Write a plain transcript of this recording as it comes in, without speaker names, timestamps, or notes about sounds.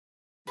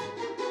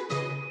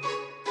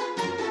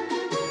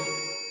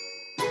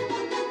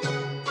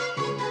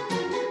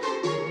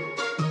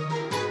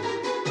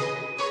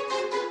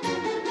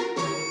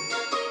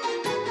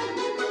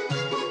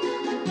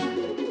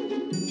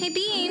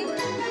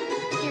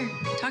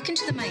Talk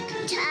into the mic.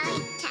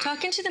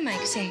 Talk into the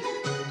mic. Say.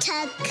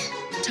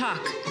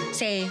 Talk.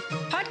 Say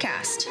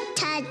podcast.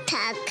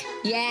 Talk.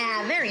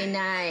 Yeah, very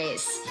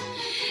nice.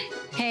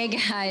 Hey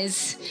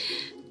guys,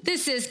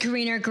 this is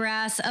Greener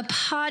Grass, a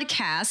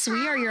podcast.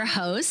 We are your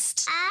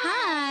hosts.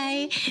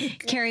 Hi.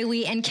 Carrie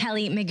Wee and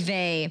Kelly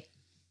McVeigh.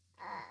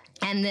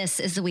 And this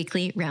is the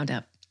weekly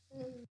roundup.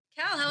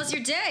 Cal, how was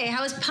your day?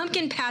 How was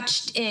pumpkin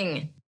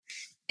patching?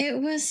 It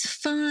was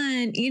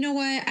fun. You know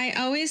what? I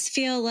always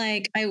feel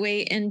like I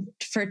wait in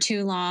for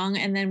too long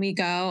and then we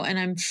go and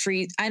I'm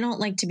free. I don't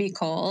like to be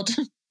cold.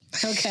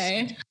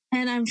 Okay.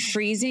 And I'm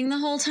freezing the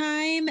whole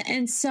time.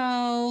 And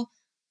so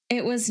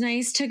it was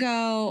nice to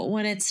go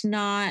when it's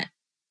not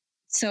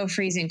so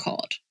freezing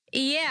cold.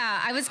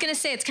 Yeah, I was going to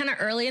say it's kind of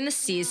early in the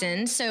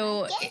season.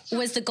 So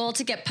was the goal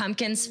to get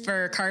pumpkins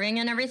for carving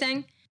and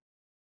everything?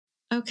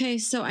 Okay,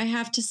 so I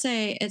have to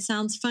say, it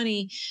sounds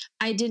funny.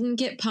 I didn't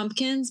get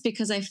pumpkins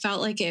because I felt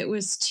like it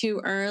was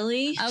too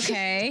early.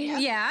 Okay.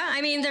 Yeah.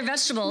 I mean, they're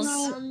vegetables.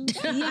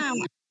 Yeah.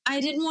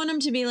 I didn't want them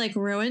to be like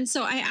ruined.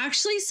 So I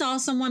actually saw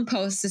someone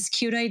post this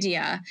cute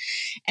idea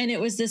and it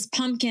was this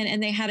pumpkin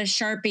and they had a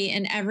Sharpie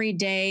and every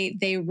day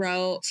they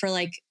wrote for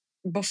like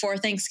before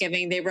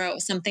Thanksgiving, they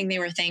wrote something they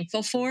were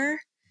thankful for.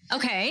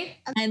 Okay.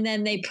 And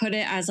then they put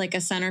it as like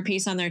a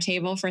centerpiece on their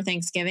table for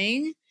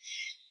Thanksgiving.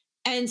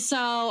 And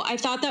so I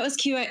thought that was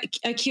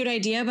a cute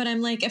idea, but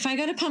I'm like, if I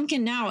got a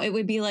pumpkin now, it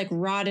would be like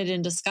rotted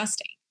and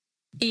disgusting.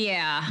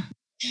 Yeah.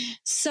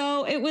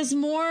 So it was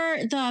more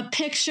the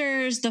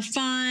pictures, the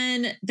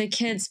fun, the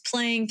kids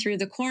playing through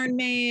the corn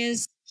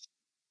maze.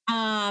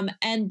 And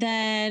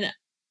then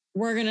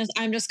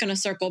I'm just going to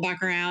circle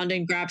back around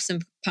and grab some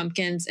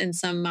pumpkins and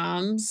some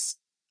mums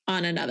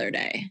on another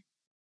day.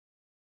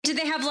 Did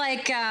they have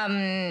like,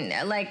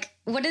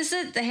 what is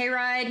it? The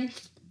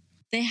hayride?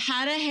 They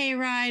had a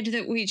hayride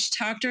that we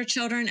talked our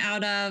children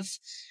out of,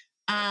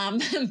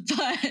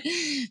 but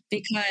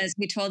because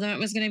we told them it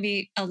was going to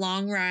be a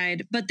long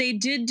ride. But they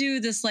did do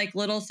this like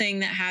little thing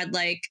that had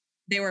like,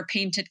 they were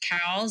painted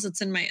cows. It's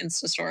in my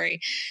Insta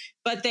story.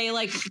 But they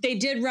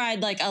did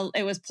ride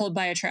it was pulled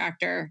by a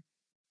tractor,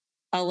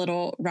 a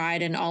little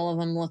ride, and all of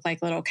them looked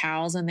like little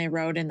cows and they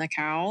rode in the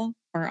cow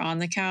or on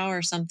the cow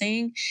or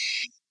something.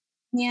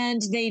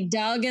 And they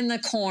dug in the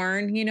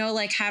corn,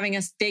 like having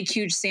a big,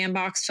 huge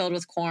sandbox filled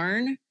with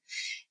corn.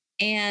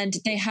 And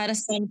they had a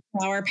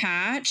sunflower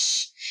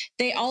patch.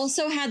 They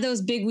also had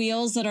those big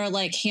wheels that are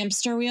like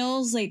hamster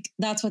wheels. Like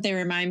that's what they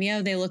remind me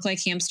of. They look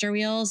like hamster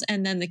wheels.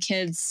 And then the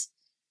kids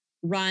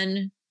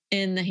run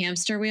in the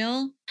hamster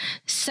wheel.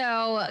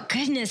 So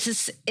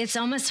goodness, it's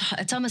almost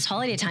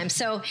holiday time.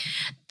 So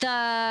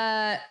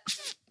the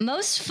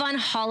most fun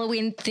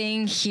Halloween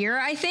thing here,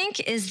 I think,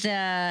 is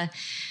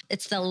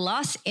it's the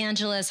Los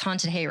Angeles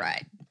Haunted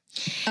Hayride.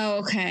 Oh,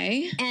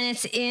 okay. And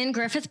it's in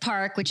Griffith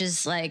Park, which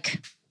is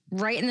like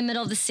right in the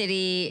middle of the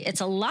city.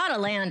 It's a lot of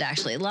land,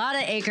 actually, a lot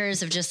of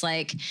acres of just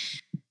like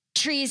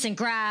trees and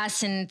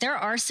grass. And there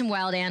are some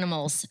wild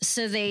animals.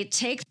 So they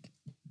take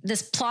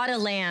this plot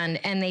of land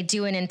and they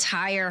do an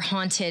entire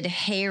haunted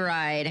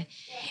hayride,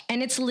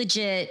 and it's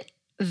legit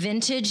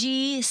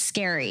vintagey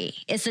scary.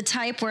 It's the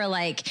type where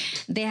like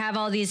they have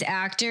all these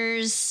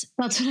actors.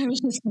 That's what I was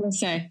just going to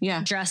say.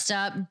 Yeah. Dressed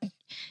up,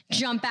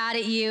 jump out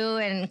at you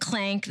and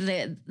clank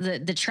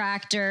the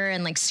tractor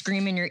and like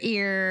scream in your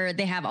ear.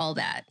 They have all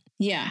that.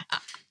 Yeah.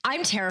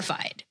 I'm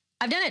terrified.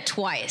 I've done it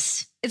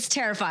twice. It's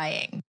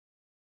terrifying.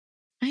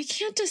 I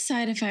can't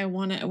decide if I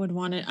would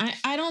want it.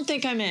 I don't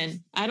think I'm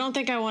in. I don't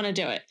think I want to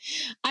do it.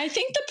 I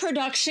think the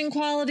production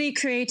quality,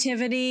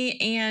 creativity,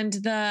 and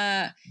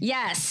the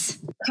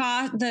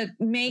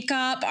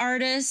makeup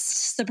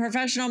artists, the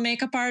professional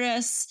makeup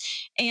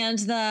artists, and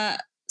the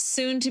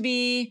soon to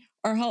be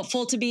or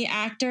hopeful to be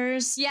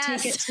actors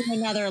take it to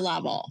another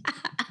level.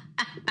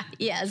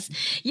 Yes.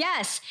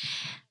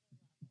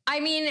 I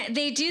mean,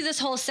 they do this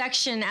whole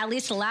section, at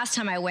least the last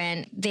time I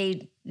went,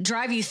 they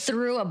drive you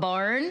through a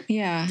barn.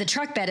 Yeah. The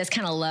truck bed is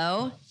kind of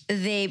low.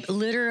 They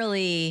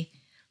literally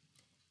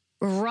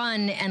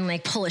run and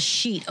like pull a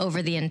sheet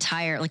over the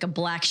entire, like a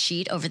black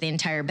sheet over the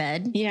entire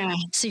bed. Yeah.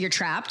 So you're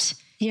trapped.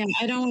 Yeah,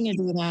 I don't want to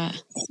do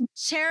that.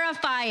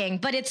 Terrifying,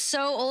 but it's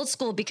so old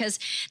school because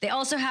they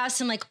also have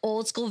some like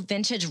old school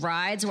vintage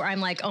rides where I'm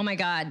like, oh my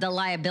God, the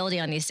liability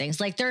on these things,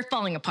 like they're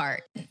falling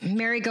apart.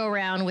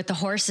 Merry-go-round with the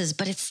horses,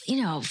 but it's,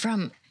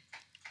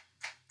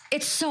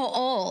 it's so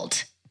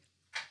old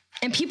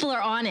and people are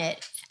on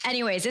it.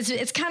 Anyways,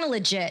 it's kind of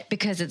legit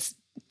because it's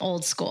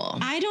old school.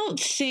 I don't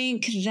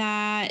think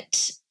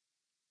that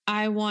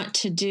I want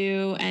to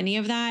do any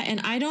of that.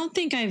 And I don't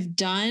think I've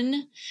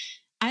done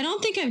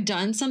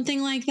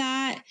something like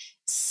that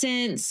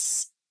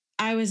since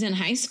I was in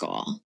high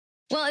school.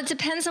 Well, it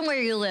depends on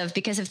where you live,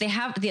 because if they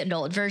have the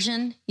adult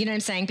version, you know what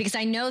I'm saying? Because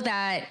I know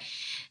that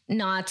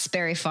Knott's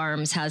Berry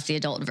Farms has the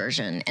adult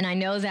version. And I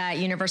know that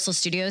Universal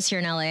Studios here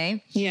in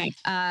LA.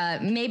 Yeah.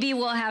 Maybe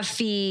we'll have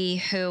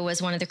Fee, who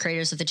was one of the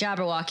creators of the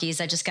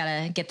Jabberwockies. I just got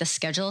to get the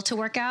schedule to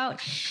work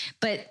out.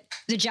 But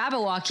the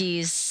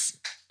Jabberwockies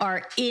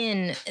are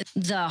in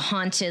the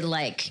haunted,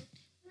 like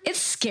it's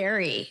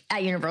scary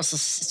at Universal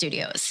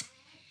Studios.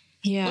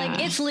 Yeah. Like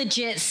it's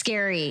legit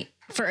scary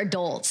for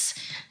adults.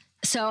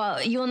 So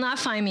you will not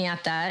find me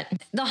at that.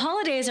 The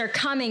holidays are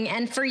coming,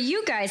 and for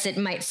you guys, it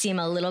might seem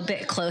a little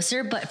bit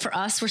closer, but for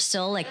us, we're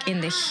still like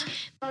in the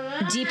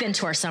deep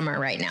into our summer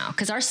right now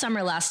because our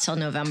summer lasts till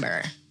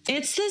November.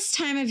 It's this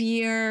time of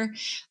year.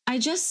 I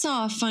just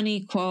saw a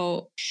funny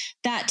quote.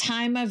 That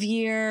time of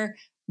year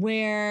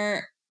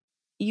where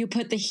you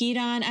put the heat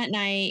on at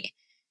night,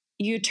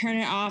 you turn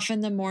it off in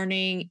the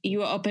morning,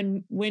 you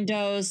open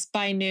windows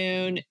by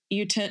noon,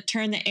 you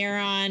turn the air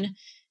on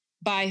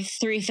by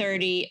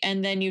 3:30,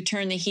 and then you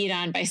turn the heat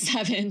on by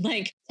 7.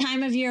 Like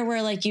time of year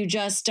where like you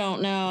just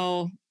don't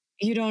know,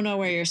 you don't know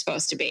where you're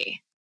supposed to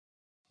be.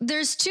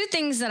 There's two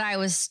things that I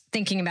was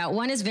thinking about.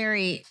 One is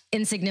very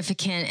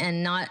insignificant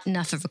and not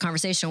enough of a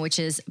conversation, which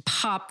is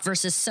pop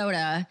versus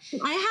soda.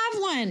 I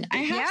have one. I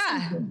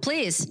have something.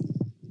 Please.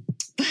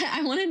 But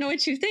I want to know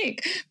what you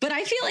think. But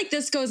I feel like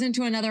this goes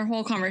into another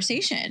whole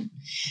conversation.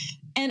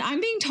 And I'm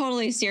being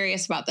totally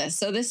serious about this.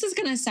 So this is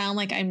going to sound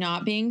like I'm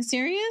not being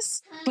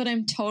serious, but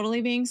I'm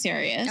totally being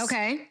serious.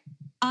 Okay.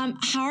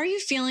 How are you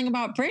feeling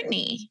about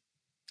Britney?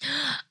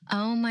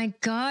 Oh my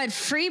God.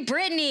 Free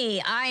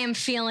Britney. I am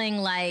feeling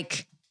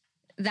like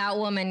that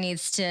woman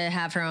needs to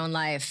have her own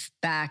life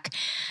back.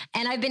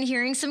 And I've been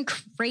hearing some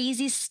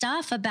crazy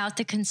stuff about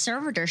the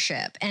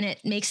conservatorship, and it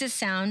makes it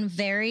sound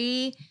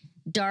very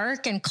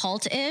dark and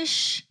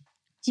cult-ish.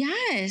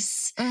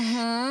 Yes.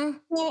 Uh-huh.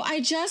 Well,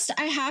 I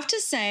have to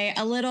say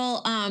a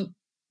little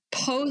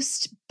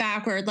post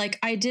backward. Like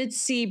I did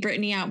see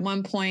Britney at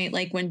one point,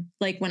 like when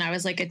I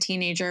was like a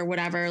teenager or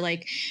whatever,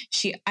 like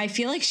I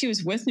feel like she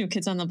was with New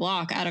Kids on the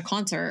Block at a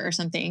concert or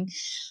something.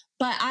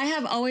 But I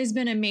have always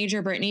been a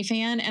major Britney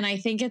fan. And I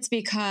think it's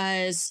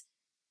because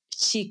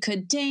she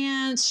could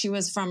dance. She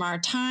was from our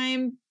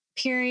time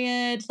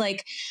period.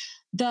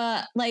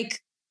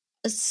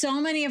 So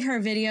many of her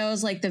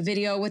videos, like the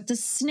video with the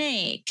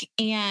snake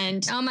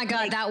and oh my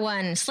God, that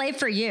one, Slave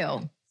for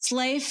You,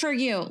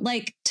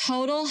 like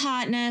total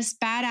hotness,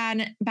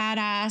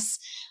 badass.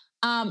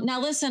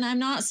 Now listen, I'm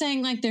not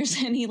saying like there's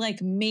any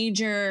like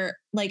major,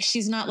 like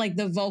she's not like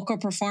the vocal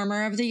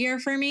performer of the year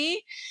for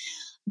me,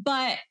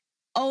 but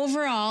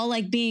overall,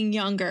 like being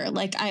younger,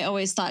 like I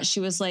always thought she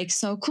was like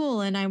so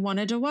cool and I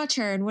wanted to watch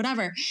her and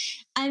whatever.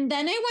 And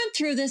then I went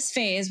through this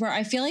phase where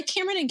I feel like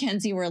Cameron and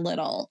Kenzie were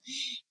little.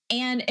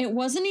 And it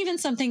wasn't even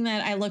something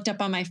that I looked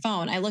up on my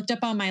phone. I looked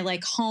up on my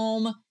like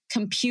home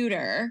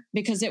computer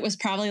because it was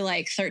probably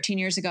like 13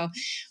 years ago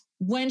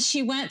when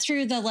she went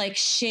through the like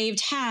shaved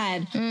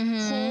head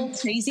whole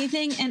crazy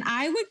thing. And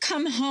I would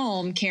come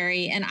home,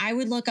 Carrie, and I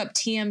would look up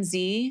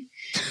TMZ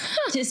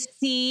to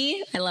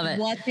see I love it.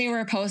 What they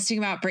were posting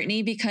about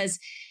Britney, because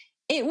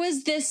it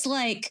was this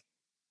like,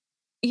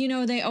 you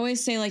know, they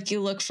always say like you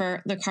look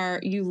at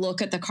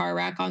the car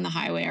wreck on the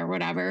highway or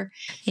whatever.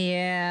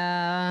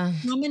 Yeah.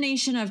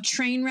 Combination of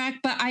train wreck,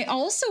 but I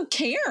also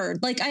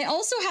cared. Like I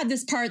also had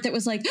this part that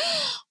was like,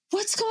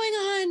 what's going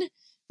on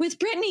with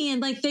Britney? And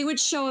like they would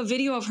show a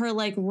video of her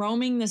like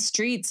roaming the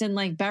streets in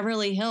like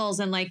Beverly Hills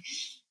and like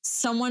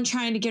someone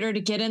trying to get her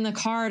to get in the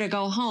car to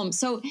go home.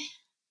 So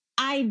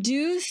I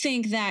do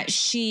think that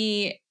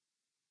she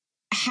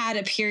had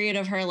a period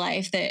of her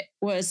life that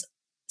was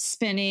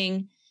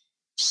spinning.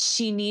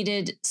 She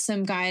needed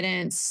some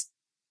guidance,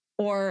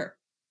 or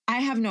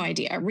I have no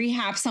idea,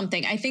 rehab,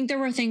 something. I think there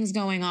were things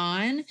going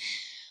on.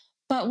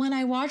 But when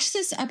I watched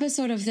this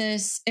episode of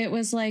this, it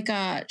was like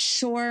a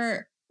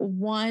short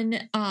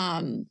one,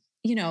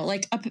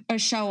 like a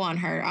show on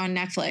her on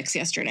Netflix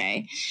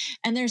yesterday.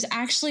 And there's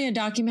actually a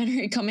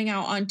documentary coming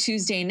out on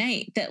Tuesday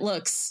night that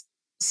looks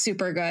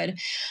super good.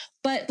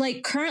 But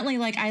like currently,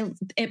 like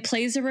it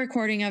plays a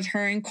recording of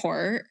her in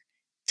court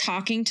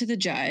talking to the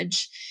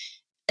judge.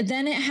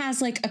 Then it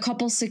has like a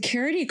couple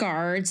security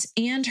guards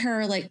and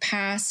her like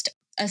past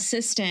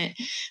assistant,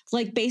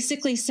 like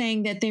basically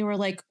saying that they were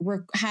like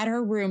had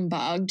her room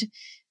bugged.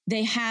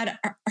 They had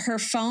her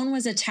phone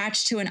was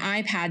attached to an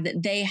iPad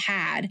that they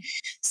had,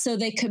 so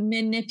they could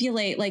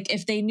manipulate, like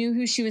if they knew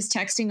who she was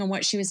texting and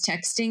what she was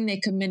texting, they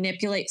could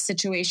manipulate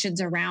situations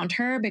around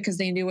her because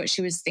they knew what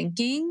she was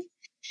thinking.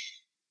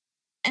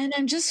 And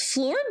I'm just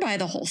floored by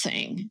the whole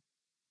thing.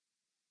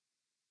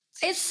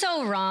 It's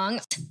so wrong.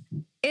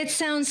 It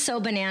sounds so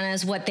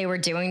bananas what they were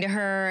doing to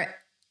her.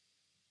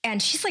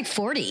 And she's like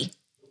 40.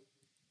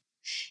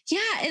 Yeah.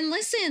 And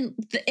listen,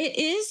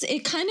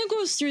 it kind of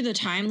goes through the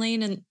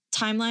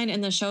timeline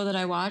in the show that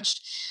I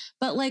watched.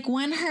 But like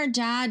when her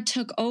dad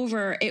took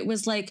over, it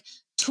was like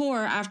tour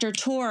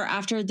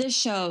after this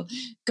show,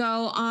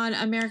 go on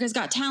America's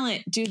Got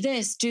Talent, do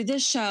this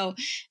show.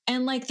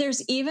 And like,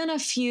 there's even a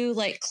few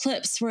like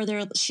clips where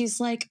she's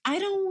like, I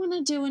don't want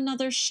to do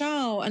another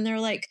show. And they're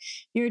like,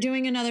 you're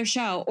doing another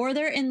show. Or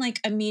they're in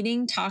like a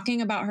meeting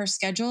talking about her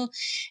schedule.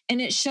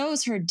 And it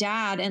shows her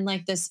dad and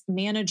like this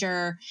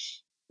manager,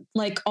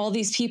 like all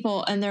these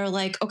people. And they're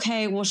like,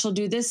 okay, well, she'll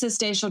do this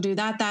day. She'll do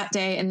that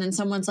day. And then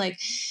someone's like,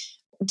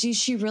 do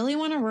she really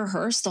want to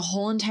rehearse the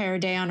whole entire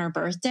day on her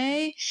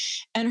birthday?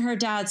 And her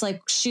dad's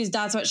like,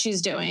 that's what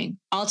she's doing.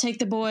 I'll take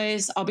the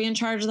boys. I'll be in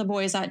charge of the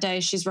boys that day.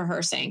 She's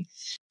rehearsing.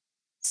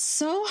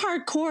 So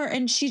hardcore.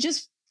 And she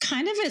just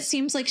kind of, it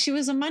seems like she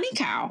was a money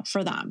cow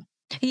for them.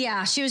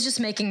 Yeah, she was just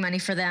making money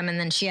for them. And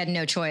then she had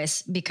no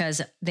choice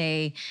because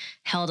they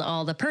held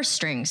all the purse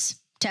strings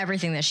to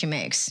everything that she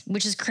makes,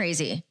 which is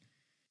crazy.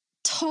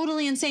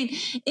 Totally insane.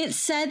 It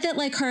said that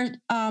like her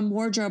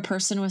wardrobe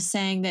person was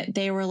saying that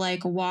they were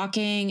like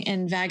walking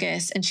in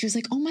Vegas and she was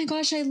like, oh my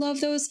gosh, I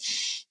love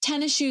those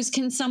tennis shoes.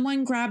 Can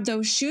someone grab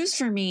those shoes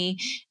for me?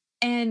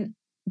 And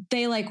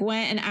they like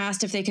went and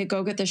asked if they could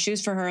go get the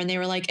shoes for her. And they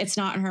were like, it's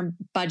not in her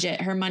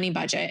budget, her money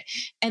budget.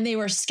 And they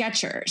were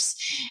Skechers.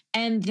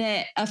 And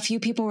that a few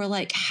people were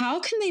like, how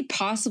can they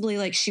possibly,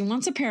 like, she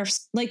wants a pair of,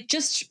 like,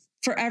 just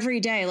for every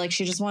day, like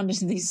she just wanted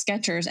these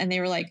Skechers. And they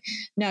were like,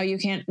 no, you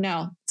can't.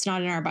 No, it's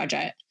not in our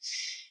budget.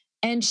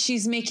 And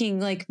she's making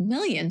like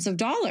millions of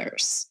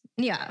dollars.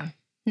 Yeah,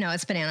 no,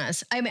 it's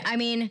bananas. I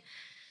mean,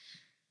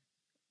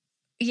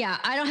 yeah,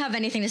 I don't have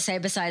anything to say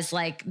besides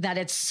like that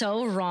it's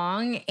so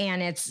wrong.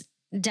 And it's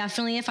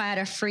definitely, if I had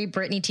a free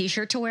Britney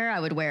t-shirt to wear, I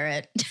would wear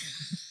it.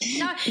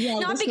 not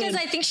because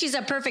I think she's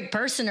a perfect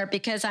person or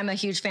because I'm a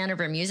huge fan of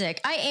her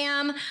music. I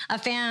am a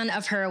fan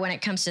of her when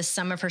it comes to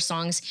some of her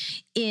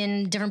songs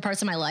in different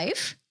parts of my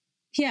life.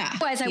 Yeah.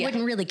 Otherwise, I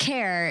wouldn't really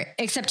care,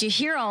 except you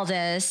hear all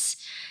this,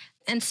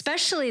 and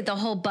especially the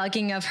whole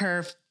bugging of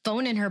her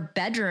phone in her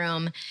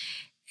bedroom.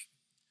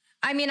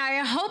 I mean, I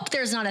hope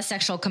there's not a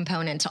sexual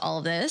component to all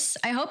of this.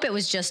 I hope it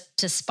was just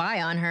to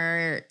spy on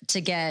her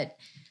to get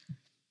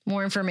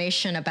more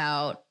information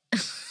about,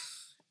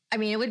 I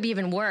mean, it would be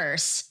even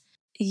worse.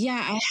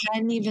 Yeah, I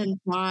hadn't even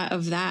thought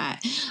of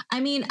that. I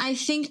mean, I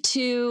think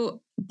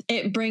too,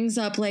 it brings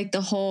up like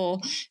the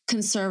whole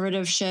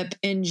conservatorship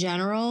in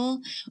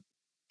general.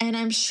 And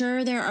I'm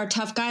sure there are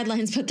tough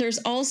guidelines, but there's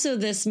also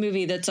this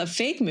movie that's a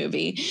fake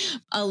movie,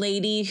 a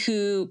lady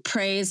who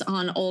preys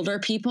on older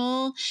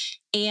people.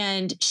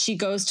 And she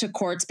goes to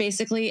courts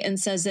basically and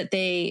says that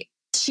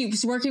she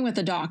was working with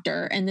a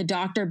doctor and the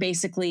doctor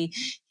basically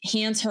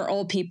hands her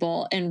old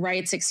people and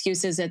writes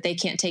excuses that they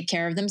can't take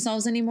care of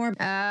themselves anymore.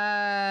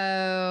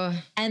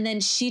 Oh. And then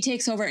she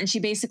takes over and she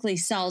basically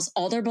sells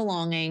all their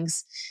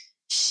belongings.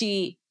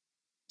 She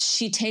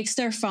takes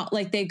their phone,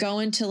 like they go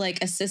into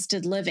like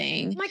assisted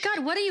living. Oh my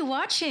God, what are you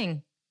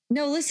watching?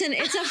 No, listen,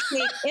 it's a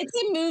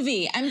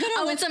movie.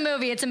 It's a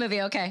movie. It's a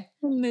movie. Okay.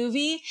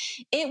 Movie.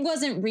 It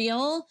wasn't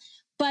real,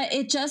 but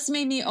it just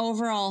made me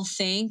overall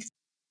think.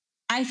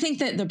 I think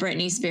that the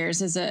Britney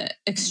Spears is a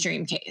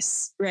extreme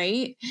case,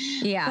 right?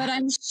 Yeah. But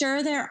I'm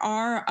sure there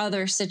are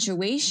other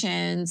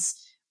situations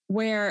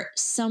where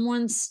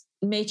someone's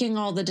making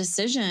all the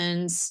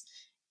decisions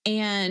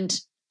and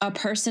a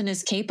person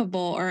is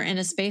capable or in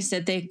a space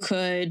that they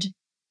could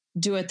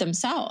do it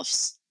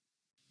themselves.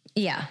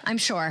 Yeah, I'm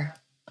sure.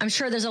 I'm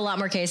sure there's a lot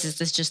more cases.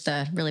 This is just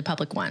the really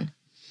public one.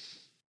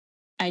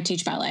 I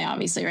teach ballet,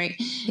 obviously, right?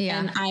 Yeah.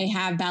 And I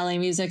have ballet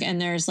music and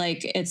there's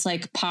like, it's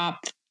like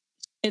pop.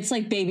 It's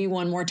like Baby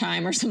One More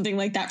Time or something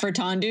like that for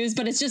tondus,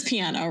 but it's just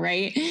piano,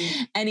 right?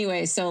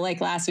 Anyway, so like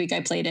last week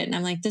I played it and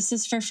I'm like, this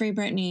is for Free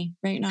Britney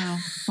right now.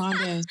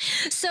 Tondus.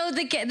 So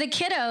the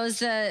kiddos,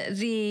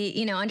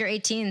 the under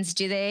 18s,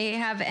 do they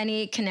have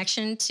any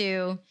connection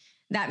to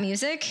that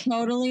music?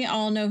 Totally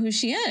all know who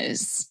she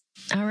is.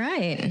 All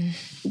right.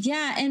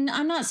 Yeah. And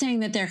I'm not saying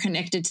that they're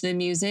connected to the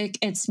music.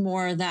 It's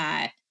more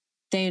that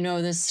they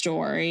know the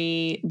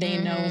story. They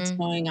know what's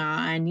going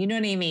on. You know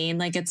what I mean?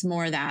 Like it's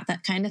more that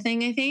kind of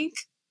thing, I think.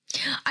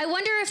 I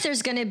wonder if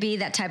there's going to be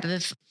that type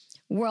of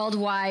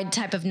worldwide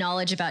type of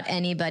knowledge about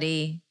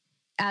anybody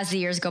as the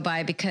years go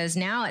by, because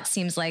now it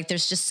seems like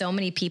there's just so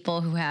many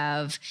people who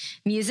have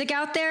music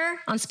out there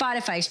on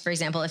Spotify, for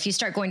example. If you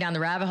start going down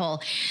the rabbit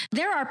hole,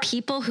 there are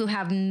people who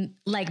have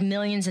like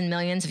millions and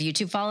millions of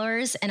YouTube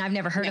followers, and I've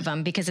never heard of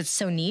them because it's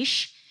so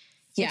niche.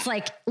 Yeah. It's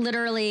like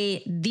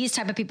literally these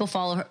type of people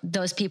follow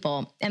those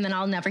people and then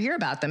I'll never hear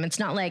about them. It's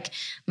not like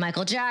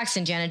Michael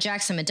Jackson, Janet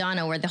Jackson,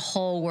 Madonna, where the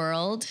whole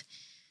world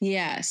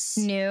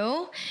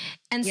knew.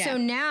 And so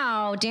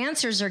now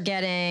dancers are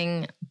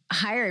getting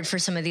hired for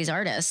some of these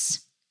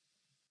artists.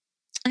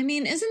 I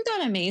mean, isn't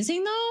that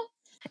amazing though?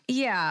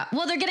 Yeah.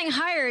 Well, they're getting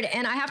hired.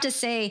 And I have to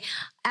say,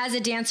 as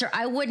a dancer,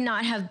 I wouldn't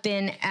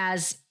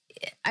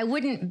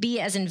be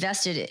as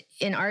invested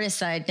in artists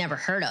that I'd never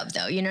heard of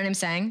though. You know what I'm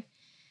saying?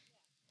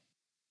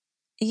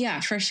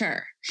 Yeah, for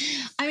sure.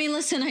 I mean,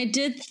 listen, I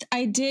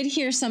did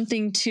hear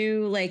something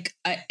too, like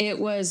it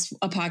was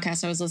a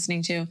podcast I was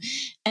listening to,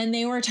 and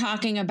they were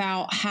talking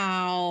about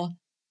how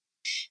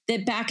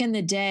that back in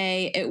the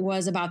day, it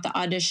was about the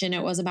audition.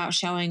 It was about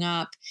showing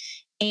up.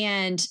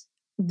 And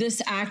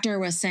this actor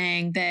was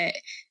saying that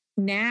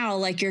now,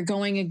 like you're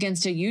going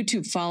against a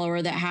YouTube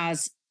follower that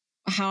has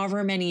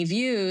however many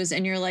views,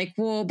 and you're like,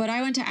 well, but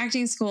I went to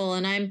acting school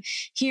and I'm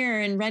here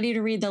and ready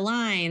to read the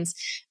lines.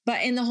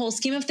 But in the whole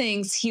scheme of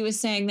things, he was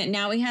saying that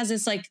now he has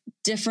this like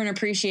different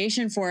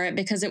appreciation for it,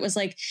 because it was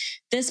like,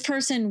 this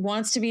person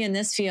wants to be in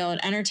this field,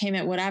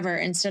 entertainment, whatever,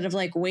 instead of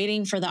like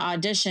waiting for the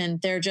audition,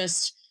 they're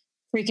just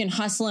freaking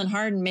hustling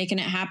hard and making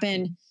it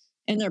happen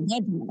in their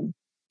bedroom.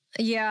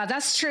 Yeah,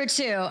 that's true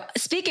too.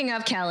 Speaking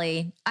of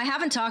Kelly, I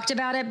haven't talked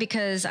about it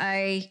because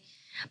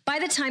by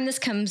the time this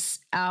comes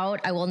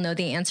out, I will know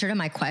the answer to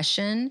my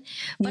question.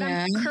 But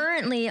yeah. I'm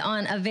currently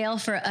on Avail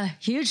for a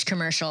huge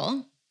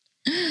commercial.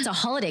 It's a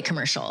holiday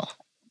commercial.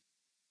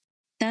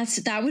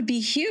 That would be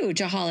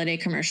huge, a holiday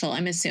commercial,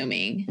 I'm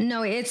assuming.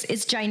 No, it's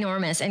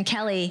ginormous. And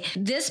Kelly,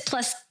 this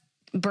plus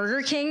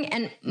Burger King,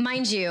 and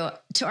mind you,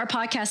 to our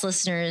podcast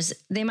listeners,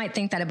 they might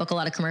think that I book a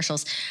lot of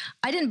commercials.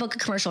 I didn't book a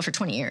commercial for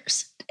 20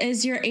 years.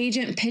 Is your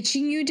agent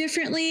pitching you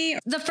differently?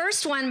 The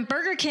first one,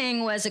 Burger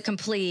King, was a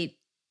complete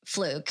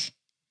fluke.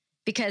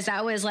 Because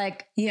that was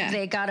like,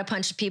 they got a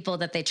bunch of people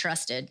that they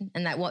trusted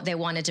and that what they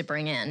wanted to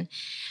bring in.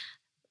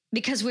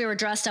 Because we were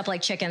dressed up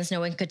like chickens,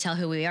 no one could tell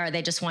who we are.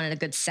 They just wanted a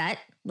good set,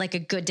 like a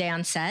good day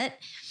on set.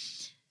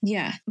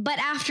 Yeah. But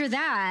after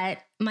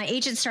that, my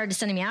agent started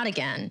sending me out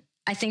again.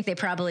 I think they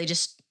probably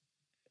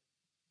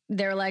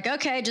they're like,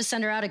 okay, just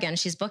send her out again.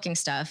 She's booking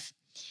stuff.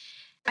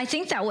 I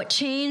think that what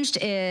changed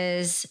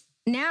is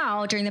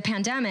now during the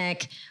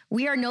pandemic,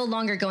 we are no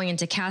longer going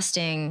into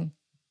casting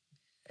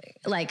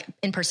like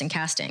in-person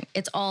casting.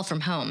 It's all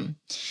from home.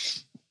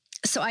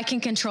 So I can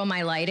control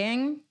my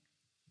lighting.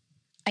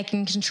 I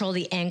can control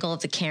the angle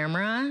of the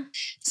camera.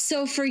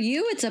 So for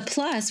you, it's a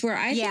plus, where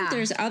I think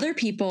there's other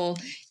people,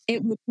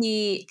 it would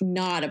be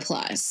not a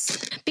plus.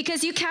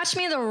 Because you catch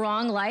me in the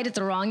wrong light at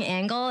the wrong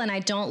angle and I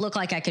don't look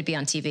like I could be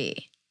on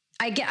TV.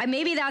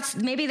 Maybe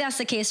that's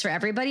the case for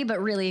everybody,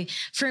 but really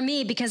for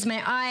me, because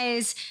my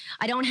eyes,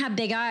 I don't have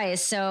big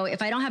eyes. So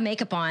if I don't have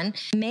makeup on,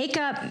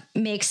 makeup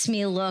makes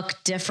me look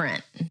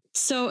different.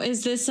 So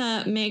is this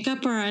a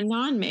makeup or a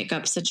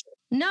non-makeup situation?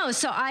 No.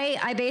 So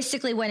I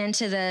basically went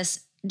into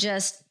this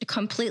just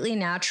completely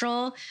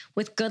natural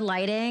with good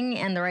lighting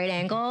and the right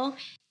angle.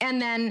 And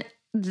then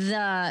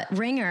the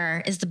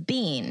ringer is the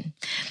bean,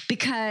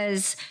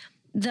 because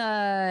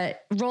the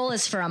role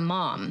is for a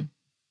mom.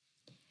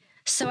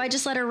 So I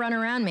just let her run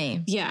around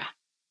me. Yeah,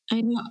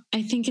 I know.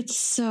 I think it's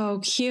so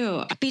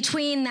cute.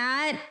 Between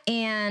that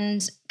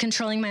and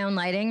controlling my own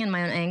lighting and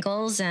my own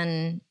angles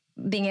and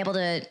being able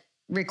to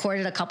record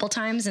it a couple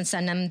times and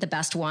send them the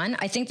best one,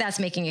 I think that's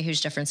making a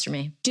huge difference for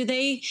me. Do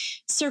they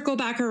circle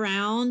back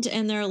around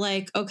and they're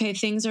like, okay,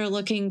 things are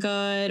looking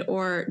good?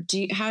 Or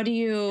how do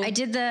you? I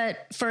did the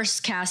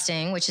first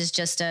casting, which is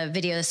just a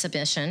video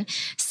submission.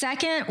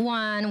 Second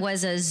one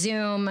was a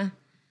Zoom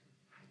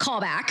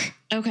callback.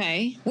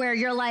 Okay. Where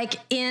you're like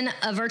in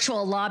a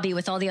virtual lobby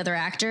with all the other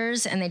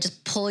actors and they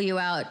just pull you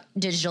out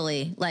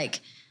digitally, like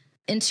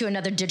into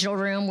another digital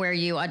room where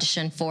you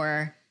audition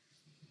for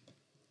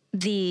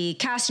the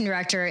casting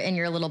director in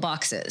your little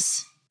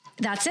boxes.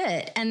 That's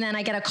it. And then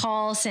I get a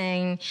call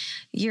saying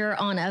you're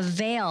on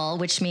Avail,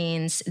 which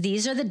means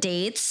these are the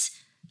dates.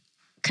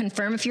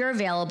 Confirm if you're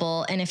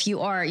available. And if you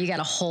are, you got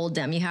to hold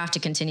them. You have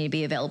to continue to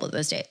be available at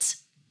those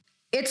dates.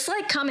 It's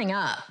like coming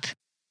up.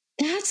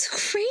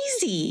 That's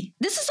crazy.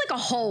 This is like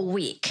a whole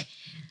week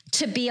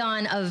to be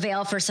on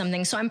Avail for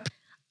something. So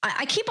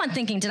I keep on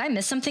thinking, did I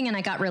miss something and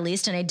I got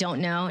released and I don't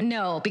know?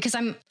 No, because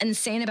I'm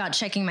insane about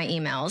checking my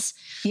emails.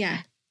 Yeah.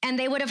 And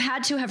they would have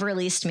had to have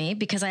released me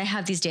because I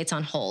have these dates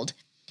on hold.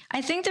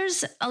 I think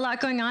there's a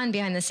lot going on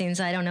behind the scenes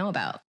I don't know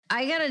about.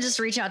 I got to just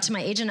reach out to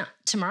my agent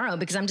tomorrow,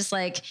 because I'm just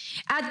like,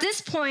 at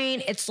this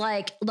point, it's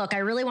like, look, I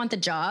really want the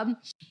job.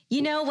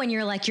 You know, when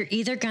you're like, you're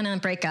either going to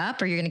break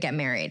up or you're going to get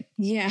married.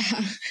 Yeah.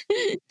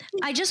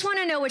 I just want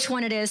to know which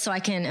one it is so I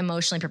can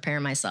emotionally prepare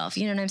myself.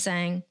 You know what I'm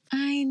saying?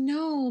 I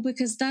know,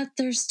 because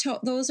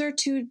those are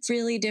two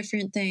really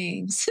different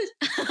things.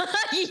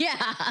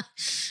 Yeah.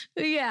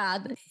 Yeah,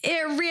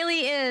 it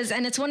really is.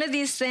 And it's one of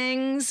these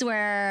things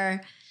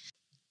where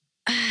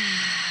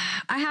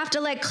I have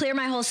to like clear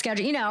my whole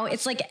schedule. You know,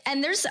 it's like,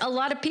 and there's a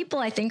lot of people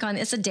I think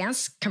it's a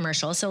dance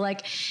commercial. So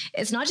like,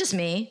 it's not just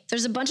me.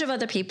 There's a bunch of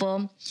other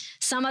people,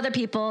 some other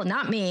people,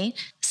 not me,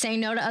 saying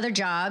no to other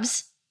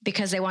jobs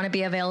because they want to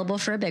be available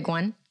for a big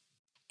one.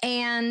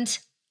 And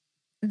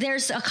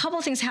there's a couple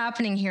of things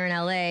happening here in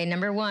LA.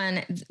 Number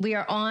one, we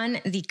are on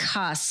the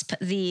cusp,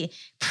 the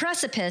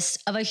precipice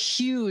of a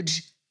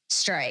huge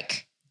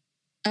strike.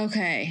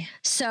 Okay.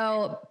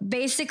 So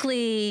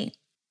basically,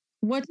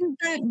 what does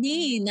that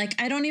mean?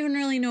 Like, I don't even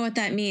really know what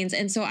that means.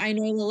 And so I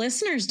know the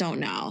listeners don't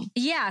know.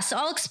 Yeah. So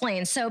I'll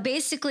explain. So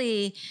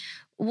basically,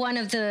 one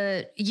of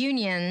the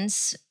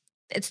unions,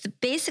 it's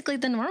basically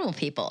the normal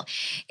people.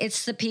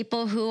 It's the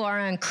people who are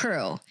on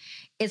crew.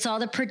 It's all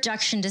the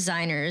production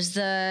designers,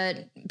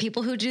 the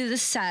people who do the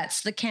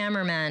sets, the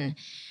cameramen,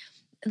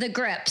 the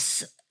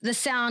grips, the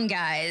sound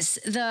guys,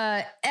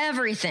 the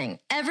everything.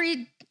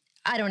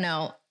 I don't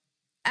know,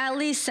 at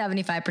least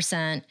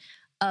 75%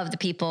 of the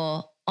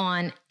people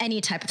on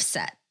any type of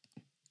set,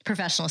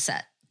 professional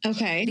set.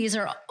 Okay. These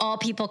are all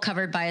people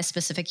covered by a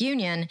specific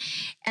union,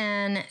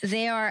 and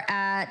they are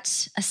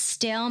at a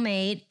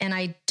stalemate. And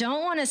I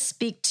don't want to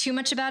speak too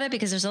much about it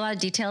because there's a lot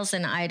of details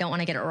and I don't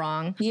want to get it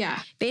wrong. Yeah.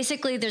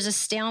 Basically, there's a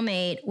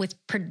stalemate with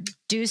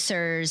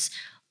producers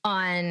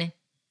on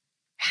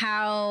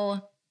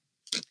how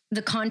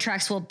the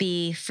contracts will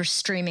be for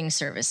streaming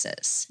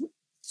services.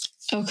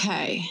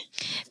 Okay.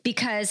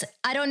 Because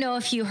I don't know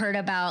if you heard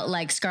about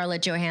like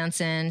Scarlett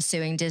Johansson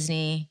suing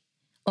Disney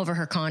over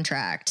her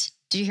contract.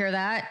 Did you hear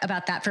that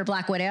about that for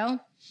Black Widow?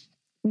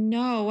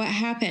 No, what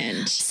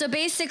happened? So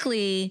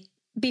basically,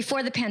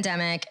 before the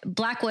pandemic,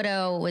 Black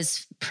Widow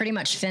was pretty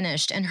much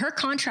finished, and her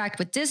contract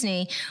with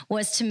Disney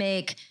was to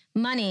make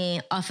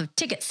money off of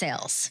ticket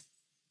sales.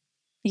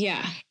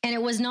 Yeah. And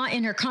it was not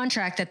in her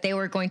contract that they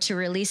were going to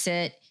release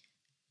it,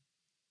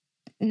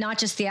 not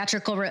just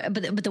theatrical,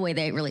 but the way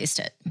they released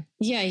it.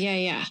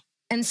 Yeah.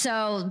 And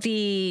so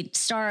the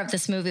star of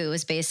this movie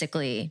was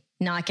basically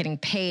not getting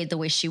paid the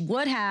way she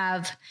would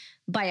have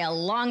by a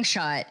long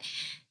shot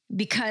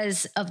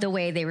because of the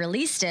way they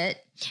released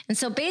it. And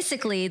so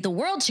basically the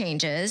world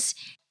changes.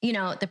 You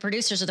know, the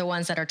producers are the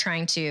ones that are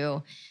trying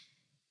to,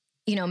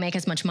 you know, make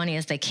as much money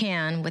as they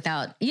can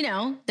without, you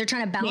know, they're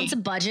trying to balance a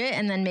budget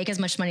and then make as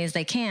much money as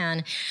they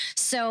can.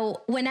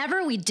 So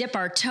whenever we dip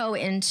our toe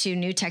into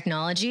new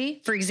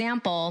technology, for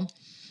example,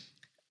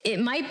 it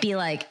might be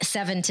like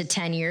 7 to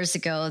 10 years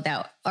ago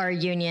that our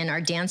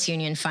dance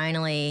union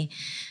finally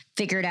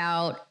figured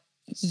out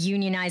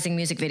unionizing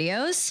music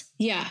videos.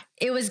 Yeah.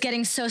 It was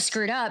getting so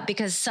screwed up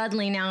because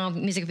suddenly now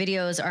music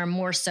videos are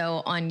more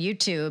so on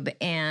YouTube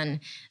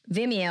and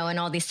Vimeo and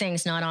all these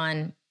things, not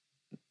on,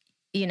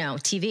 you know,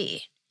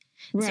 TV.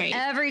 Right. So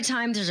every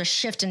time there's a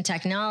shift in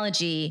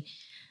technology,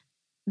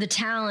 the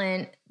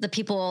talent, the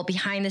people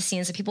behind the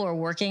scenes, the people who are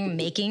working,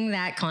 making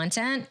that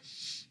content,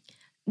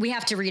 we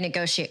have to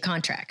renegotiate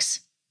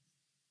contracts.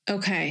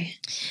 Okay.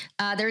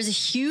 There was a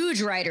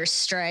huge writer's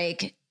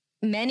strike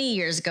many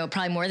years ago,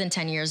 probably more than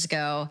 10 years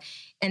ago.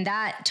 And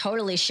that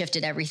totally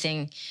shifted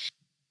everything.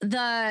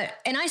 And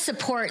I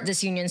support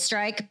this union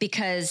strike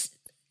because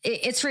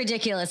it's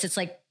ridiculous. It's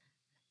like,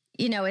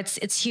 you know,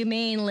 it's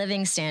humane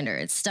living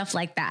standards, stuff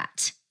like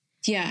that.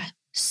 Yeah.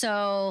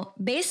 So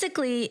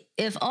basically,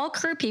 if all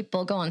crew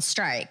people go on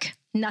strike,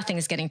 nothing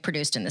is getting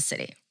produced in the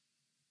city.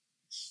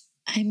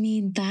 I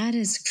mean, that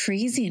is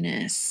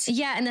craziness.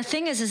 Yeah. And the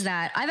thing is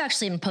that I've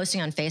actually been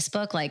posting on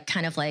Facebook, like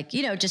kind of like,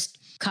 you know, just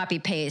copy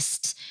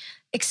paste,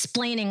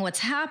 explaining what's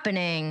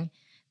happening,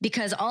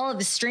 because all of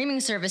the streaming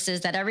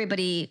services that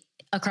everybody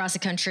across the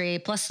country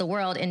plus the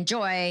world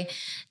enjoy,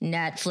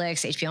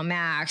 Netflix, HBO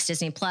Max,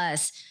 Disney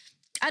Plus.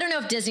 I don't know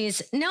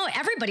if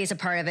everybody's a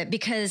part of it,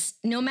 because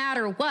no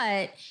matter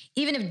what,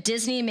 even if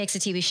Disney makes a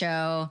TV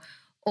show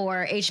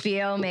or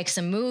HBO makes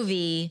a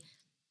movie,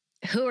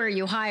 who are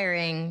you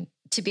hiring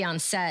to be on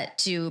set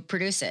to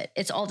produce it?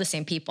 It's all the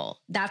same people.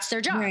 That's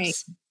their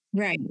jobs.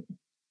 Right.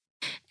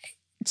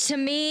 To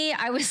me,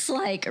 I was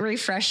like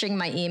refreshing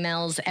my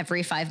emails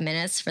every 5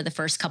 minutes for the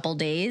first couple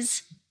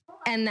days.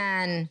 And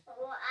then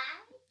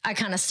I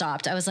kind of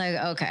stopped. I was like,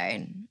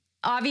 okay,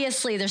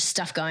 obviously there's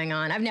stuff going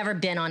on. I've never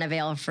been on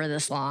Avail for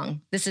this long.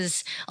 This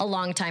is a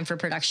long time for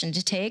production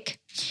to take.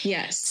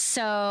 Yes.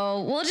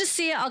 So we'll just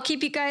see. I'll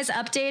keep you guys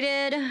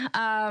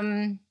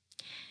updated.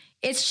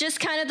 It's just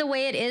kind of the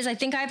way it is. I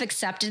think I've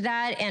accepted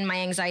that, and my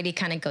anxiety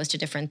kind of goes to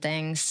different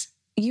things.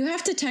 You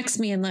have to text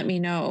me and let me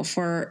know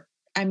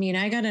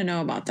I got to know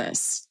about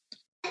this.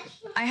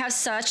 I have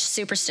such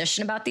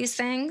superstition about these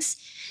things.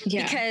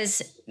 Yeah.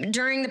 Because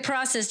during the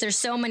process, there's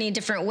so many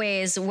different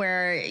ways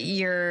where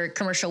your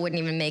commercial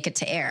wouldn't even make it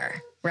to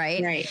air,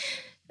 right?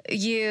 Right.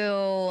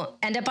 You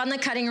end up on the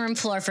cutting room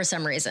floor for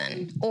some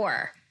reason,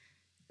 or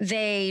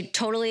they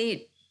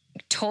totally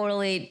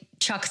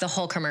chuck the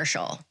whole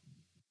commercial.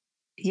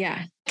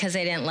 Yeah. Because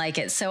they didn't like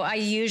it. So I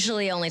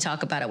usually only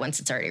talk about it once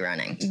it's already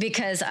running,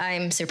 because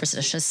I'm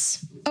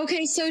superstitious.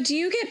 Okay. So do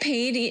you get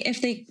paid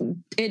if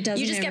it doesn't?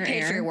 You just get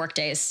paid air? for your work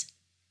days.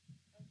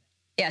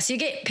 Yeah. So you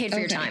get paid for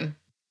your time.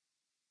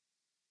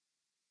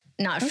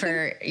 Not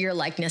for your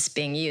likeness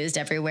being used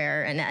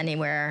everywhere and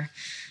anywhere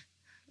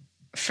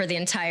for the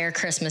entire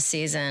Christmas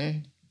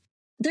season.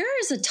 There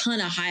is a ton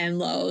of high and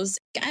lows.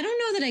 I don't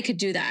know that I could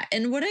do that.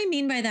 And what I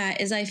mean by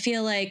that is I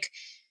feel like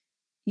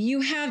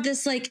you have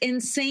this like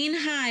insane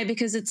high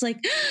because it's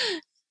like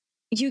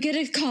you get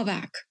a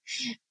callback,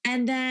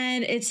 and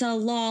then it's a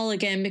lull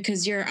again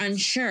because you're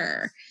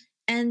unsure.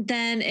 And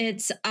then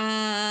it's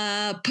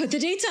put the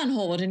dates on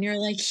hold and you're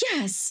like,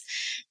 yes.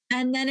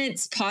 And then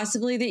it's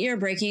possibly that you're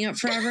breaking up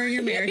forever and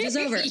your marriage is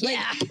over.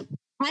 Yeah. Like,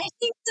 I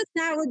think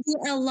that would be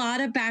a lot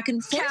of back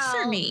and forth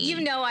for me. You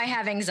know, I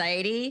have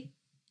anxiety.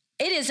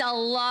 It is a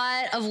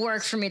lot of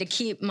work for me to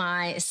keep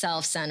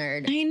myself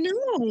centered. I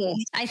know.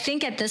 I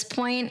think at this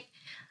point,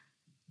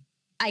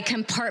 I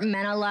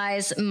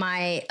compartmentalize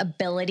my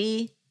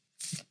ability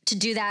to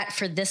do that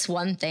for this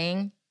one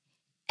thing.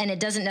 And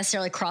it doesn't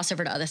necessarily cross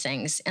over to other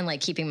things, and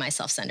like keeping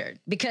myself centered,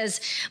 because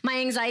my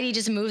anxiety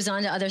just moves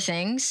on to other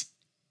things.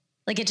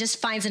 Like it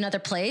just finds another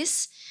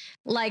place.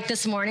 Like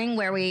this morning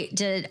where we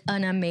did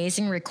an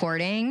amazing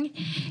recording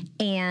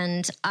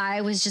and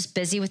I was just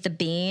busy with the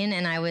bean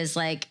and I was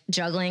like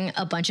juggling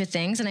a bunch of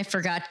things and I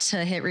forgot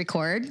to hit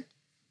record.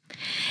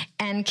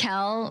 And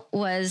Kel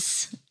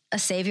was a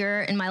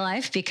savior in my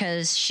life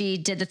because she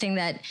did the thing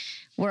that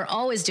we're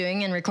always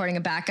doing in recording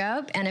a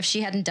backup. And if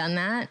she hadn't done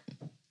that,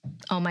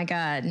 oh my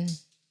God.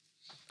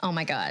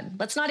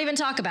 Let's not even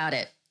talk about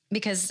it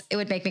because it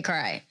would make me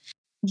cry.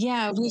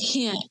 Yeah, we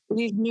can't.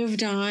 We've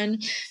moved on.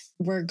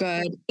 We're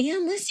good.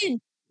 And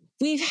listen,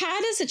 we've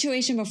had a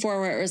situation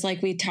before where it was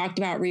like we talked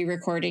about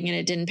re-recording and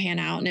it didn't pan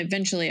out, and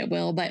eventually it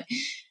will. But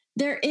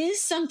there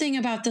is something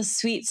about the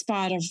sweet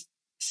spot of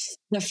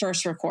the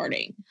first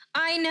recording.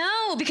 I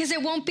know, because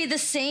it won't be the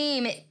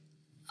same.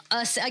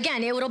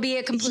 Again, it'll be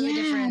a completely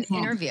different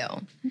interview.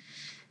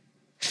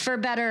 For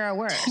better or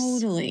worse.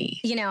 Totally.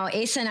 You know,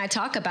 Asa and I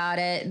talk about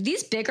it.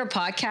 These bigger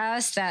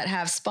podcasts that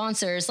have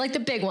sponsors, like the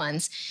big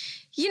ones,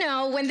 you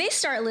know, when they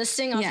start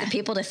listing off the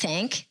people to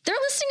thank, they're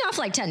listing off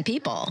like 10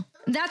 people.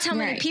 That's how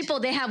many people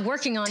they have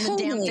working on the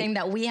damn thing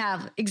that we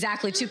have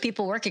exactly 2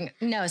 people working.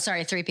 No,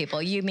 sorry, 3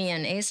 people. You, me,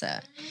 and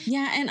Asa.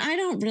 Yeah, and I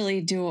don't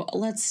really do,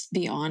 let's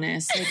be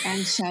honest, like I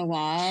show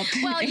up.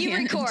 Well, you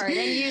record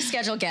and you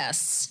schedule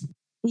guests.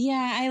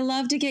 Yeah, I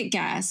love to get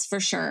guests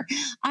for sure.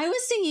 I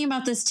was thinking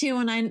about this too,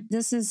 and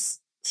this is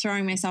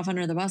throwing myself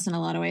under the bus in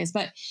a lot of ways,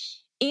 but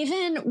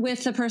even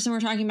with the person we're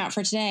talking about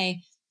for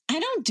today, I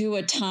don't do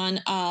a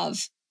ton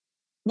of,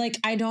 like,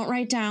 I don't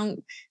write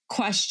down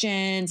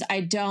questions.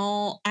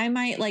 I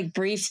might like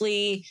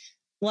briefly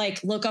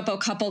like look up a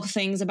couple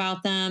things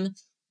about them,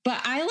 but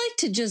I like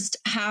to just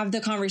have the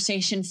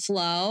conversation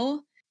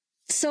flow.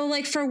 So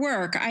like for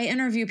work, I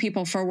interview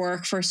people for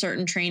work for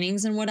certain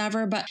trainings and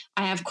whatever, but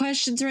I have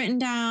questions written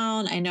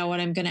down. I know what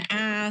I'm going to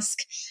ask.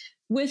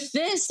 With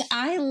this,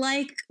 I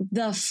like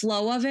the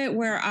flow of it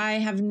where I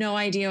have no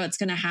idea what's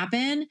going to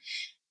happen.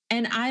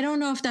 And I don't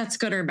know if that's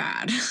good or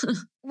bad.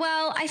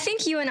 Well, I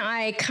think you and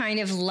I kind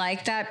of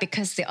like that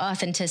because the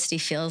authenticity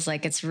feels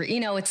like it's,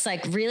 it's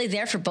like really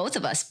there for both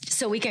of us.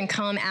 So we can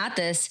come at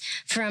this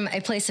from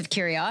a place of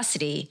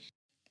curiosity.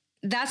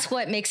 That's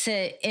what makes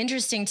it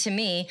interesting to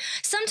me.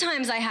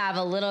 Sometimes I have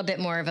a little bit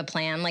more of a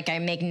plan, like I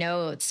make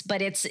notes,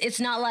 but it's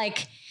not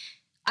like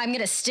I'm going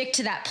to stick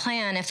to that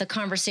plan if the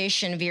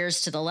conversation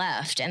veers to the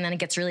left and then it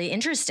gets really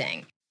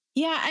interesting.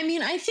 Yeah. I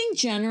mean, I think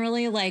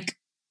generally like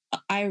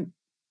I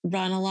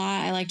run a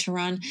lot. I like to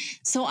run.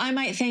 So I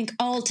might think,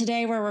 oh,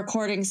 today we're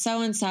recording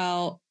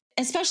so-and-so,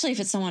 especially if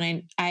it's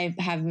someone I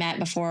have met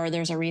before,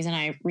 there's a reason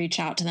I reach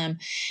out to them.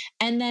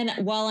 And then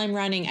while I'm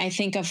running, I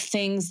think of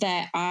things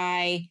that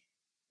I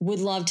would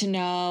love to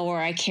know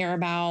or I care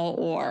about,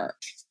 or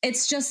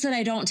it's just that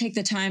I don't take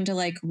the time to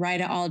like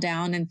write it all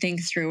down and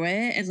think through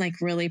it and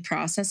like really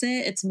process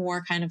it. It's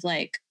more kind of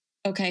like,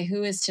 okay,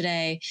 who is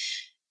today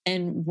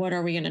and what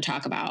are we going to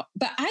talk about?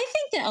 But I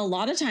think that a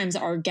lot of times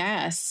our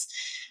guests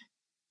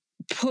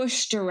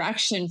push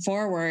direction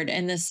forward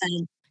in the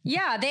sense.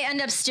 Yeah, they end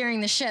up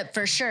steering the ship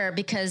for sure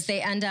because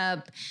they end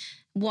up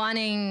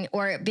wanting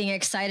or being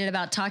excited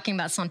about talking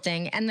about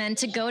something. And then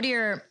to go to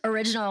your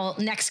original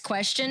next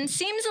question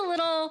seems a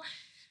little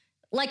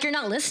like you're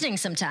not listening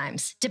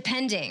sometimes,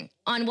 depending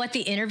on what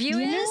the interview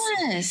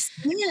is.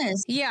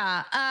 Yes.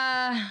 Yeah.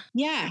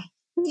 Yeah.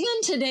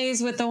 Even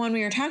today's with the one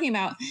we were talking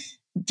about,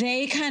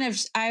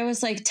 I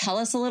was like, tell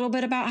us a little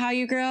bit about how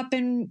you grew up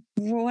and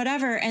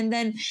whatever. And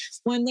then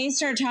when they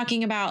started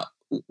talking about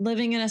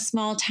living in a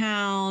small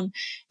town,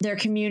 their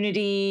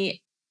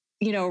community,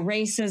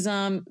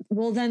 racism,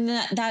 well, then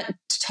that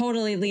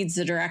totally leads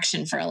the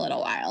direction for a little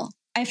while.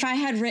 If I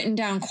had written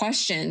down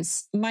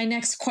questions, my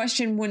next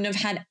question wouldn't have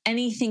had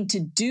anything to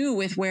do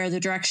with where the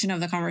direction of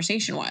the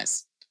conversation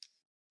was.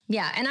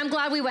 Yeah. And I'm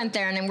glad we went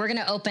there. And we're going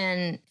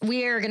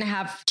to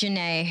have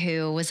Janae,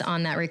 who was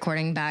on that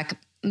recording back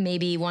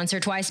maybe once or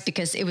twice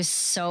because it was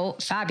so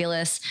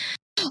fabulous.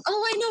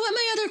 Oh, I know what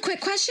my other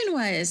quick question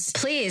was.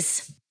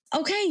 Please.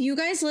 Okay. You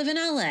guys live in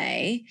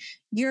LA.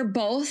 You're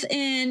both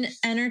in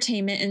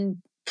entertainment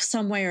in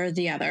some way or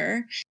the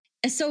other.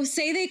 So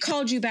say they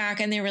called you back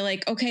and they were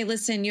like, okay,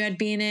 listen, you had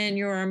been in,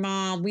 you're a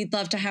mom. We'd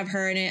love to have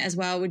her in it as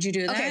well. Would you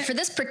do that? Okay. For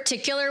this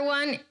particular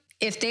one,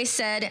 if they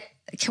said,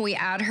 can we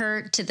add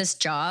her to this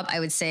job?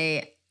 I would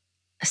say,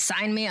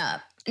 sign me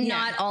up. Yeah.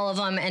 Not all of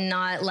them. And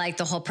not like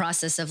the whole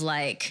process of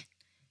like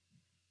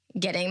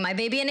getting my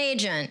baby an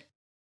agent.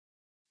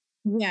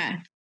 Yeah.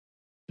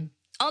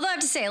 Although I have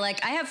to say,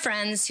 like, I have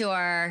friends who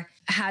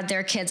had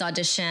their kids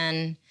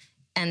audition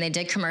and they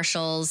did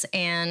commercials,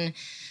 and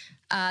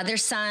their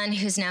son,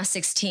 who's now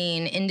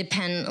 16,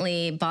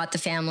 independently bought the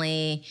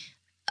family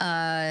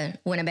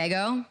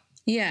Winnebago.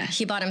 Yeah.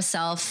 He bought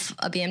himself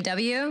a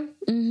BMW.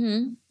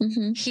 Mm-hmm.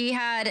 Mm-hmm. He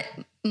had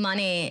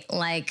money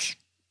like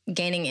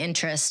gaining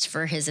interest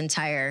for his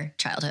entire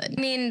childhood.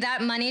 I mean,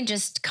 that money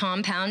just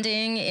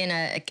compounding in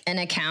an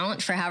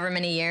account for however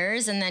many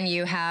years. And then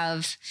you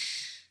have,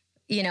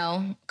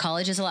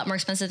 college is a lot more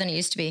expensive than it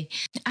used to be.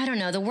 I don't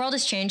know. The world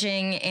is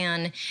changing,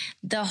 and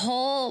the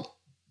whole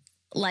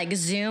like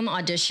Zoom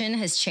audition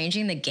is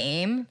changing the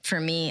game for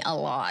me a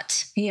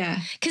lot. Yeah.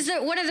 Because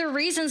one of the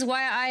reasons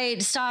why I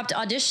stopped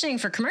auditioning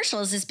for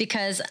commercials is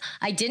because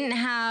I didn't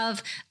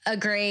have a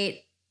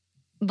great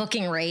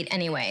booking rate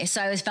anyway. So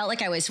I always felt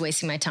like I was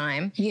wasting my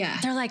time. Yeah.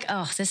 They're like,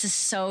 oh, this is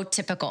so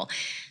typical.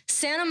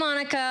 Santa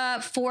Monica,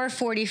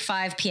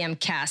 4:45 p.m.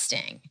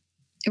 casting.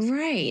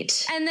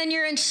 Right. And then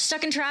you're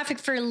stuck in traffic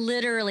for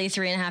literally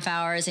 3.5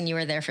 hours and you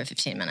were there for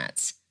 15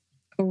 minutes.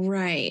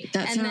 Right.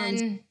 That and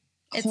sounds then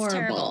it's horrible.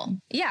 terrible.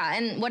 Yeah.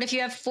 And what if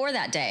you have 4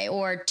 that day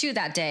or 2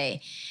 that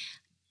day?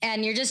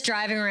 And you're just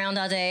driving around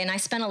all day. And I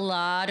spent a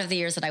lot of the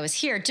years that I was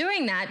here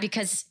doing that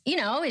because, you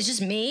know, it's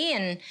just me.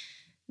 And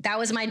that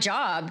was my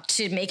job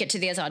to make it to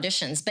these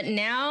auditions. But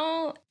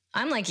now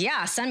I'm like,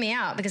 yeah, send me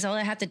out because all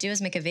I have to do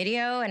is make a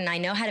video and I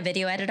know how to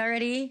video edit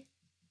already.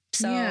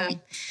 So, Yeah.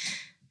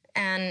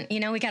 and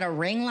you know, we got a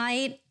ring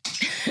light.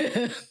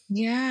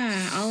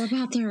 Yeah. All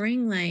about the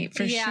ring light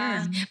for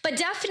sure. But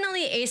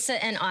definitely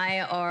Asa and I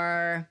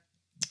are,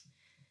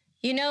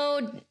 you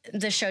know,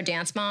 the show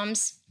Dance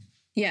Moms.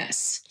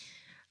 Yes.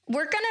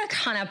 We're going to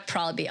kind of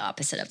probably be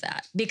opposite of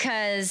that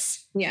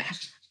because Yeah.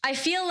 I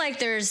feel like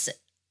there's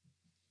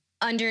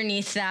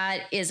underneath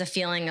that is a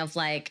feeling of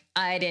like,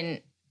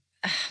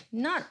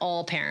 not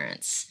all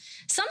parents.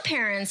 Some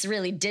parents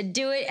really did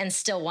do it and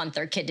still want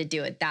their kid to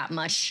do it that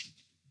much.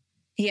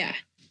 Yeah.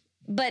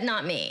 But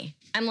not me.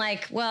 I'm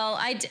like, well,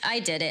 I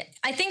did it.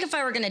 I think if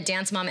I were going to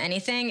dance mom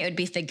anything, it would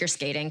be figure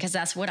skating because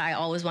that's what I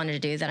always wanted to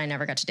do that I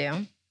never got to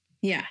do.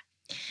 Yeah.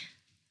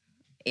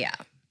 Yeah.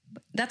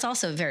 That's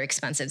also very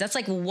expensive. That's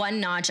like one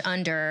notch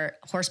under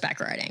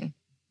horseback riding.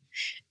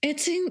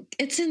 It's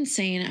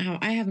insane how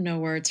I have no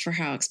words for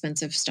how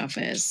expensive stuff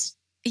is.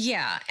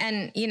 Yeah.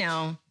 And, you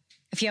know,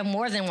 if you have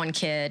more than one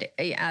kid,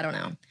 I don't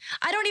know.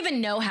 I don't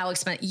even know how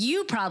expensive.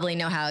 You probably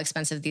know how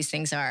expensive these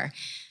things are.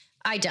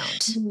 I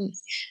don't.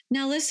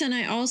 Now, listen,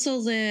 I also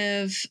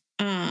live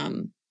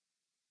in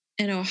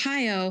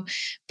Ohio,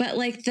 but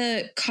like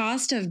the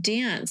cost of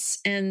dance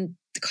and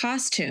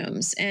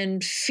costumes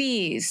and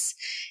fees.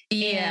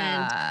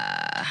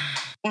 Yeah.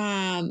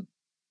 And,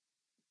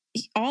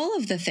 all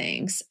of the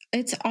things,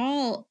 it's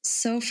all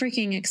so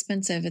freaking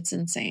expensive. It's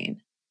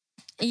insane.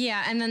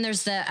 Yeah. And then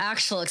there's the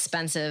actual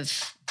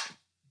expensive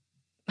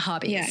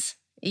hobbies. Yeah.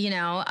 You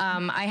know,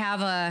 I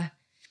have a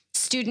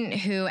student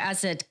who,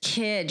 as a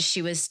kid,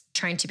 she was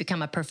trying to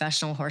become a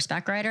professional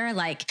horseback rider,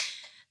 like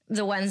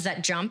the ones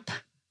that jump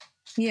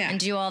and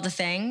do all the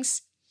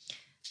things.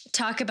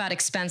 Talk about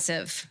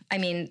expensive. I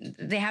mean,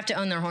 they have to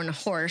own their own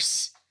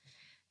horse.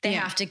 They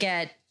have to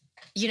get,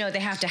 you know, they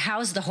have to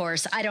house the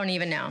horse. I don't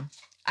even know.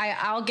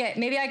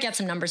 Maybe I get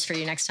some numbers for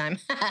you next time.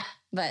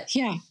 But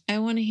yeah, I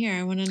want to hear.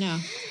 I want to know.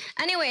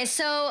 Anyway,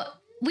 so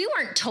we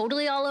weren't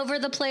totally all over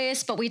the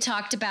place, but we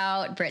talked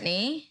about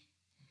Brittany.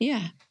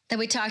 Yeah. Then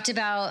we talked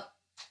about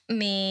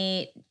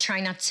me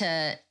trying not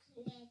to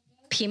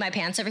pee my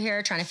pants over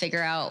here, trying to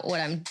figure out what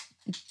I'm,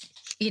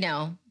 you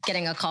know,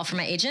 getting a call from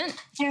my agent.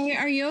 Hey,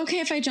 are you okay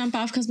if I jump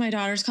off because my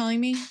daughter's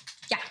calling me?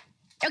 Yeah.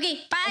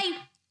 Okay. Bye.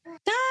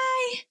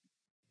 Bye.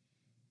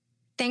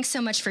 Thanks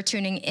so much for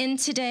tuning in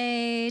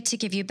today. To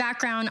give you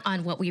background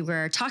on what we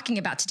were talking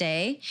about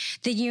today,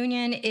 the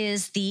union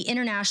is the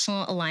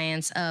International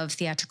Alliance of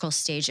Theatrical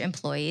Stage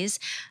Employees,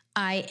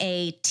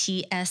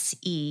 IATSE,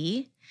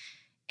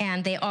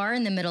 and they are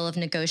in the middle of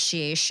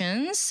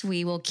negotiations.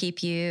 We will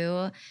keep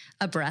you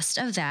abreast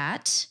of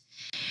that.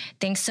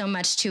 Thanks so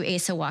much to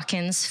Asa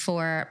Watkins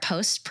for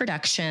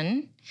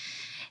post-production.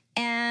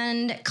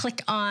 And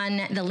click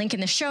on the link in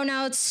the show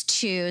notes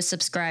to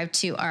subscribe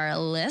to our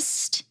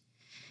list.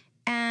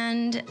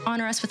 And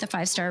honor us with a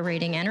 5-star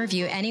rating and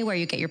review anywhere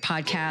you get your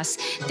podcasts.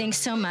 Thanks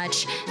so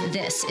much.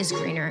 This is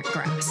Greener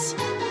Grass.